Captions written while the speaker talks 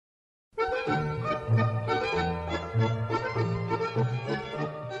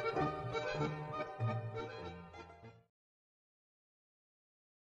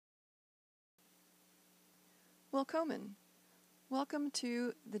Willkommen. Welcome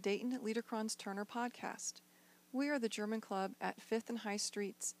to the Dayton Liederkranz Turner podcast. We are the German club at 5th and High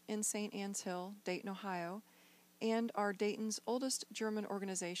Streets in St. Anne's Hill, Dayton, Ohio, and are Dayton's oldest German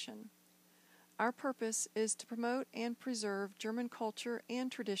organization. Our purpose is to promote and preserve German culture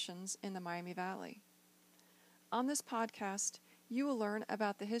and traditions in the Miami Valley. On this podcast, you will learn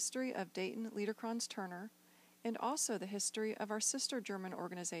about the history of Dayton Liederkranz Turner and also the history of our sister German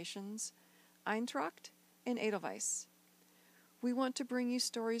organizations, Eintracht and Edelweiss. We want to bring you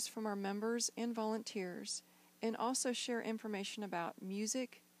stories from our members and volunteers and also share information about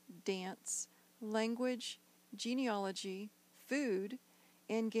music, dance, language, genealogy, food,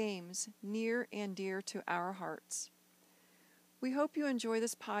 and games near and dear to our hearts. We hope you enjoy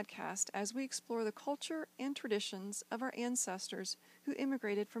this podcast as we explore the culture and traditions of our ancestors who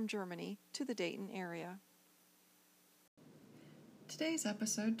immigrated from Germany to the Dayton area. Today's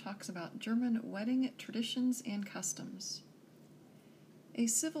episode talks about German wedding traditions and customs. A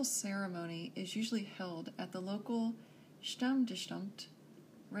civil ceremony is usually held at the local Stammtischtamt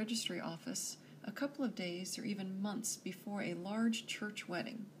registry office a couple of days or even months before a large church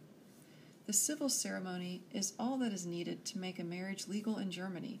wedding. The civil ceremony is all that is needed to make a marriage legal in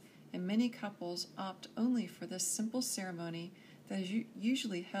Germany, and many couples opt only for this simple ceremony that is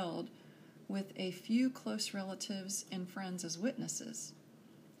usually held with a few close relatives and friends as witnesses.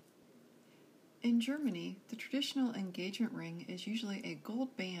 In Germany, the traditional engagement ring is usually a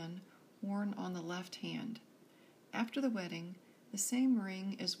gold band worn on the left hand. After the wedding, the same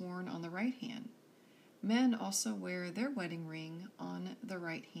ring is worn on the right hand. Men also wear their wedding ring on the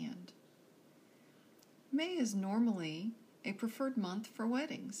right hand. May is normally a preferred month for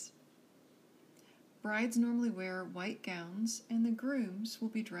weddings. Brides normally wear white gowns, and the grooms will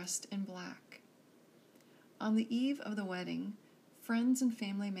be dressed in black. On the eve of the wedding, friends and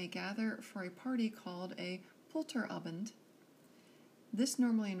family may gather for a party called a Polterabend. This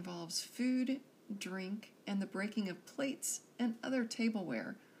normally involves food, drink, and the breaking of plates and other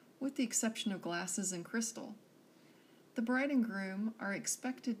tableware, with the exception of glasses and crystal. The bride and groom are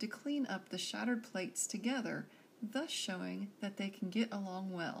expected to clean up the shattered plates together, thus showing that they can get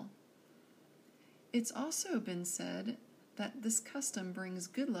along well. It's also been said that this custom brings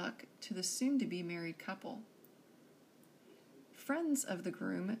good luck to the soon-to-be married couple. Friends of the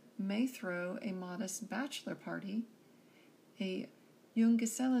groom may throw a modest bachelor party, a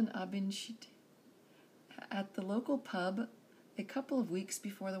Junggesellenabend, at the local pub a couple of weeks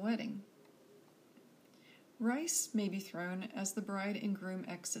before the wedding. Rice may be thrown as the bride and groom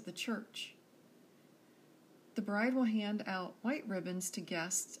exit the church. The bride will hand out white ribbons to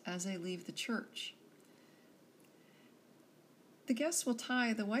guests as they leave the church. The guests will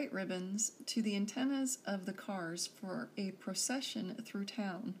tie the white ribbons to the antennas of the cars for a procession through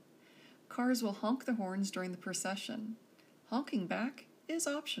town. Cars will honk the horns during the procession. Honking back is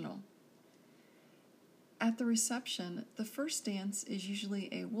optional. At the reception, the first dance is usually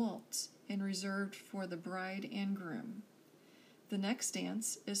a waltz and reserved for the bride and groom. The next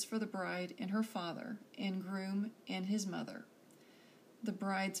dance is for the bride and her father, and groom and his mother. The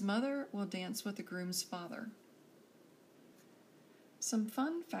bride's mother will dance with the groom's father. Some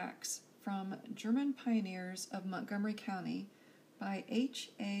fun facts from German Pioneers of Montgomery County by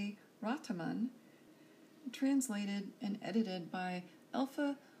H.A. Rotemann, translated and edited by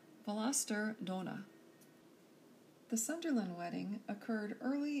Elfa Valaster-Dona. The Sunderland wedding occurred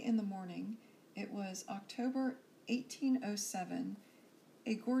early in the morning. It was October 1807,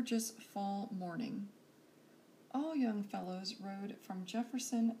 a gorgeous fall morning. All young fellows rode from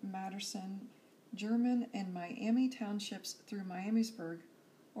Jefferson, Madison, German, and Miami townships through Miamisburg,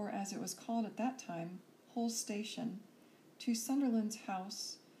 or as it was called at that time, Hull's Station, to Sunderland's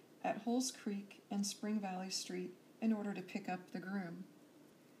house at Hulls Creek and Spring Valley Street in order to pick up the groom.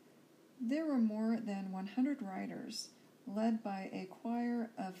 There were more than 100 riders, led by a choir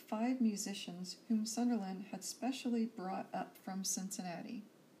of 5 musicians whom Sunderland had specially brought up from Cincinnati.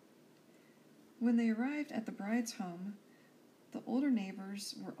 When they arrived at the bride's home, the older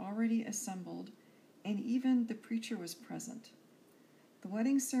neighbors were already assembled, and even the preacher was present. The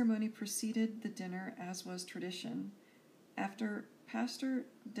wedding ceremony preceded the dinner as was tradition. After Pastor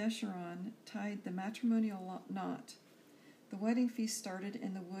Descheron tied the matrimonial knot, the wedding feast started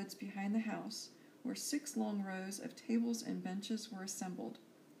in the woods behind the house, where 6 long rows of tables and benches were assembled.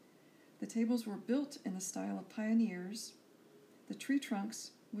 The tables were built in the style of pioneers. The tree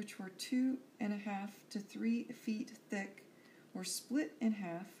trunks, which were 2.5 to 3 feet thick, were split in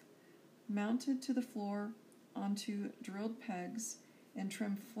half, mounted to the floor onto drilled pegs, and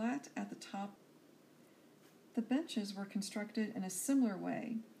trimmed flat at the top. The benches were constructed in a similar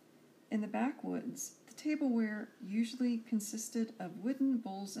way. In the backwoods, The tableware usually consisted of wooden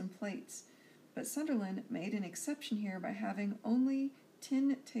bowls and plates, but Sunderland made an exception here by having only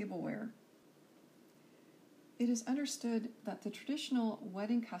tin tableware. It is understood that the traditional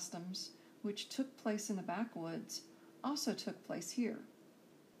wedding customs, which took place in the backwoods, also took place here.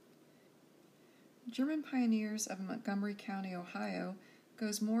 German Pioneers of Montgomery County, Ohio,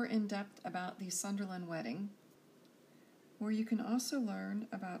 goes more in depth about the Sunderland wedding, where you can also learn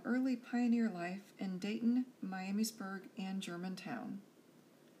about early pioneer life in Dayton, Miamisburg, and Germantown.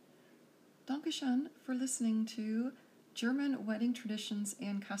 Dankeschön for listening to German Wedding Traditions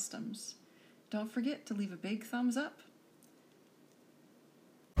and Customs. Don't forget to leave a big thumbs up.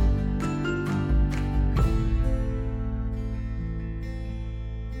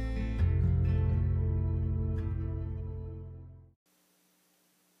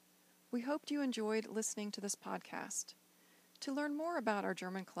 We hoped you enjoyed listening to this podcast. To learn more about our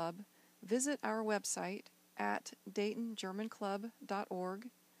German Club, visit our website at DaytonGermanClub.org.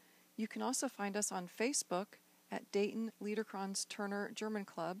 You can also find us on Facebook at Dayton Liederkranz Turner German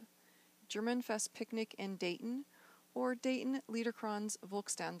Club, Germanfest Picnic in Dayton, or Dayton Liederkranz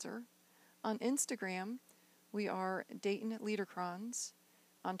Volkstanzer. On Instagram, we are Dayton Liederkranz.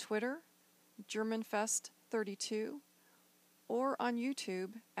 On Twitter, Germanfest32, or on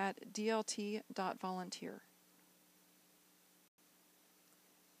YouTube at dlt.volunteer.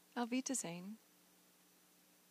 Auf Wiedersehen.